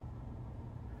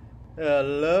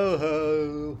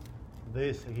Hello,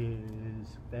 this is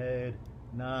Fed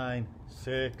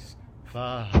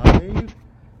 965.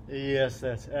 Yes,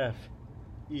 that's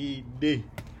FED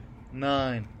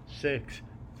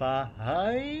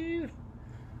 965.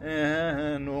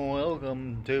 And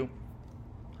welcome to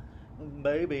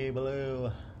Baby Blue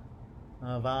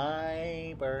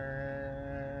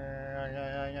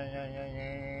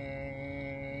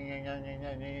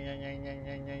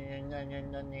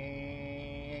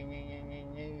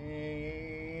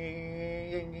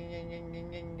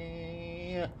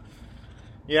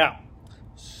Yeah.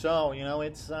 So,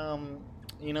 it's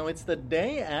the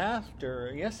day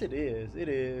after. Yes, it is. It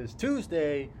is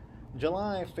Tuesday,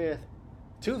 July 5th,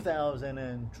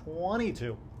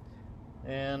 2022.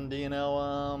 And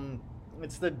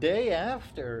it's the day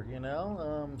after,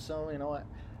 so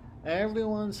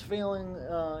everyone's feeling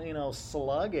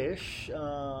sluggish,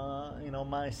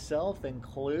 myself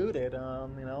included.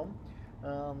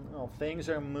 Things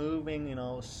are moving,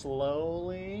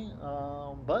 slowly,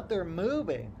 but they're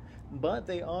moving. But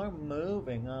they are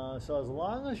moving. So as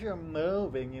long as you're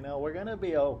moving, we're gonna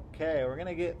be okay. We're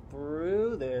gonna get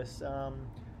through this.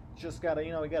 Just gotta,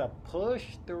 we gotta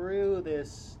push through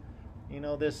this.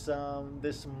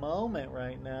 This moment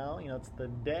right now. It's the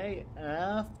day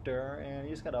after, and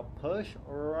you just gotta push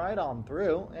right on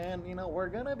through, and we're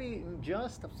gonna be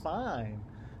just fine.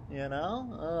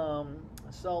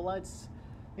 So let's.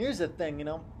 Here's the thing.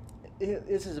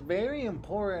 This is very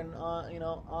important.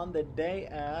 On the day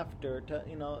after,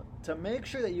 to make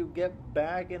sure that you get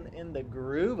back in the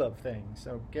groove of things.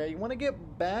 Okay, you want to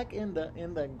get back in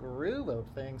the groove of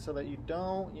things so that you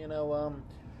don't,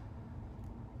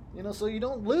 so you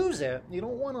don't lose it. You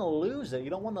don't want to lose it. You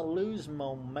don't want to lose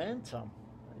momentum.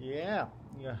 Yeah,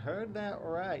 you heard that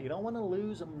right. You don't want to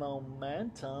lose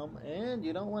momentum, and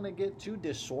you don't want to get too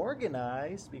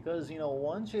disorganized because,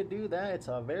 once you do that, it's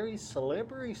a very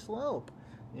slippery slope.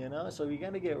 So you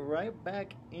got to get right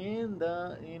back in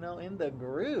the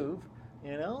groove.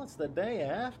 It's the day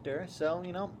after. So,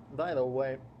 by the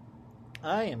way,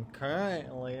 I am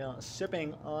currently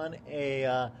sipping on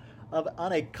a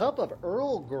cup of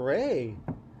Earl Grey.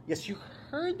 Yes, you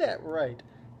heard that right.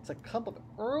 It's a cup of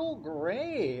Earl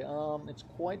Grey. It's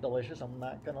quite delicious. I'm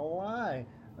not gonna lie.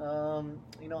 I'm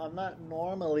not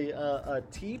normally a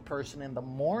tea person in the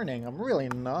morning. I'm really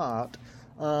not.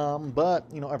 But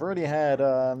I've already had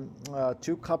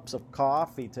 2 cups of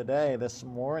coffee today, this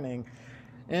morning.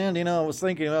 And I was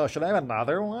thinking, should I have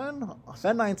another one?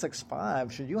 Fed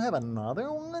 965. Should you have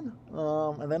another one?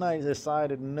 And then I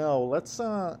decided, no. Let's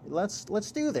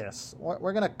do this.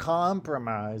 We're gonna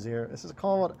compromise here. This is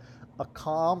called a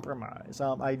compromise.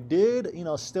 I did,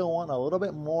 still want a little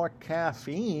bit more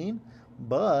caffeine,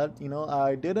 but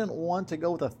I didn't want to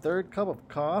go with a 3rd cup of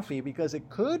coffee because it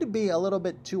could be a little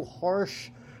bit too harsh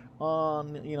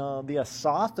on the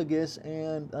esophagus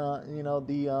and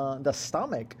the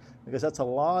stomach, because that's a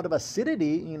lot of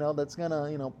acidity that's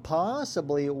gonna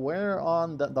possibly wear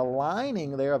on the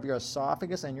lining there of your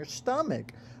esophagus and your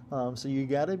stomach. So you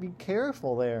got to be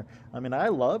careful there. I mean, I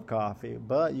love coffee,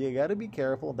 but you got to be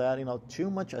careful that too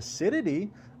much acidity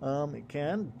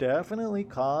can definitely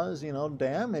cause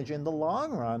damage in the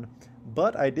long run.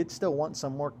 But I did still want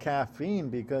some more caffeine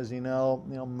because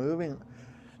moving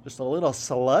just a little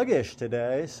sluggish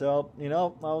today. So, I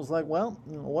was like, well,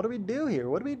 what do we do here?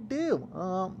 What do we do?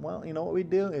 Well, what we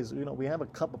do is, we have a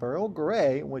cup of Earl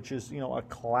Grey, which is, a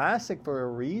classic for a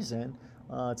reason.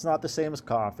 It's not the same as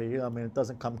coffee. I mean, it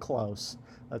doesn't come close.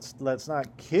 Let's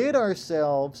not kid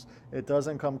ourselves. It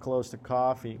doesn't come close to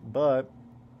coffee, but,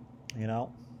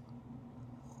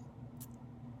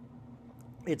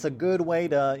 it's a good way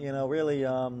to really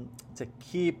to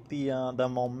keep the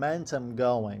momentum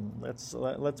going.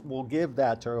 We'll give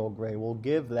that to Earl Grey. We'll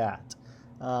give that.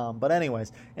 But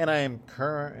anyways, and I am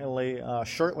currently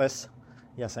shirtless.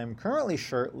 Yes, I'm currently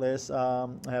shirtless. I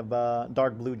have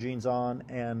dark blue jeans on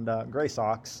and gray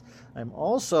socks. I'm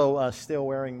also still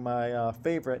wearing my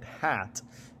favorite hat.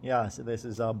 Yes, this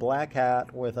is a black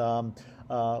hat with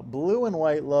blue and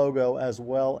white logo, as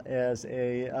well as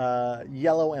a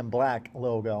yellow and black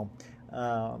logo.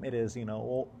 It is,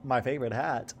 my favorite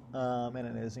hat, and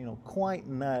it is, quite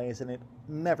nice, and it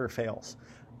never fails.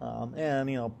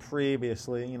 And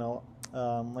previously,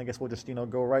 I guess we'll just,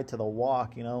 go right to the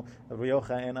walk.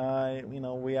 Rioja and I,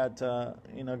 we had to,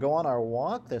 go on our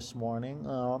walk this morning.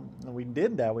 And we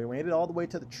did that. We made it all the way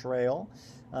to the trail.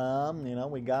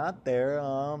 We got there.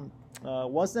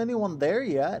 Wasn't anyone there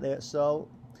yet, so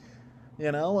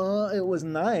it was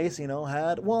nice.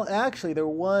 Actually, there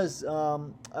was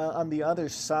on the other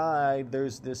side.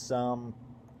 There's this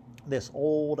this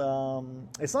old,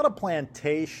 it's not a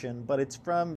plantation, but it's from